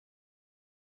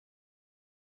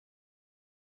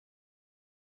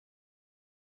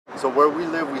So where we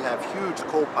live, we have huge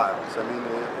coal piles. I mean,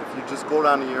 if you just go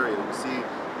down the area, you see,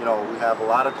 we have a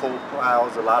lot of coal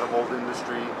piles, a lot of old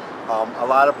industry, a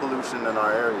lot of pollution in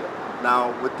our area.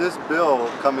 Now, with this bill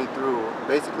coming through,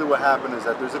 basically what happened is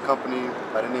that there's a company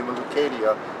by the name of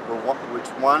Leucadia which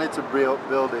wanted to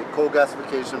build a coal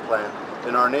gasification plant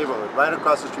in our neighborhood, right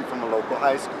across the street from a local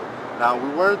high school. Now, we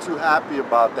weren't too happy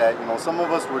about that. Some of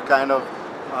us were kind of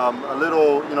a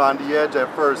little, on the edge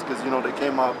at first because, they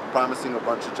came out promising a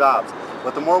bunch of jobs.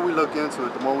 But the more we look into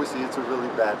it, the more we see it's a really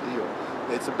bad deal.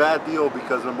 It's a bad deal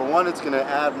because, number one, it's going to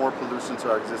add more pollution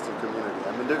to our existing community.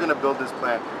 I mean, they're going to build this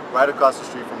plant right across the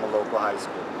street from a local high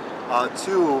school.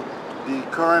 Two, the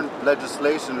current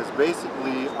legislation is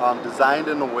basically designed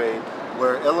in a way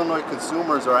where Illinois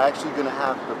consumers are actually going to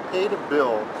have to pay the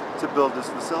bill to build these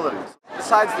facilities.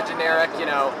 Besides the generic,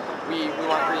 we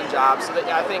want green jobs, so that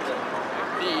I think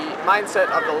the mindset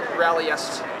of the rally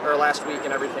last week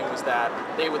and everything was that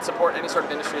they would support any sort of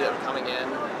industry that was coming in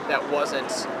that wasn't,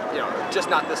 just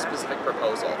not this specific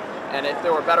proposal. And if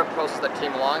there were better proposals that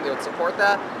came along, they would support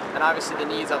that. And obviously the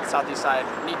needs on the southeast side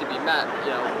need to be met,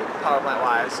 power plant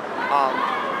wise.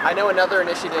 I know another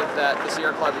initiative that the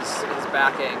Sierra Club is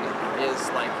backing is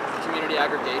like community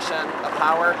aggregation of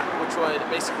power, which would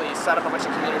basically set up a bunch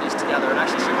of communities together. And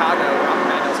actually Chicago,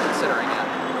 I know, is considering it.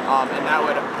 And that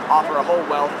would offer a whole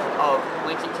wealth of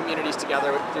linking communities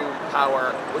together through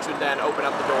power, which would then open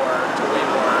up the door to way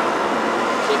more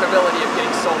capability of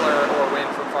getting solar or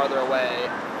wind from farther away,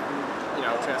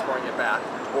 transporting it back.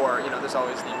 Or, there's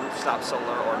always the rooftop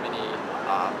solar or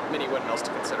mini windmills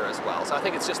to consider as well. So I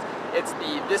think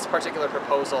this particular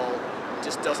proposal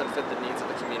just doesn't fit the needs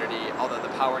of the community, although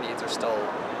the power needs are still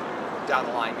down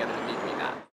the line going to need to be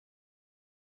met.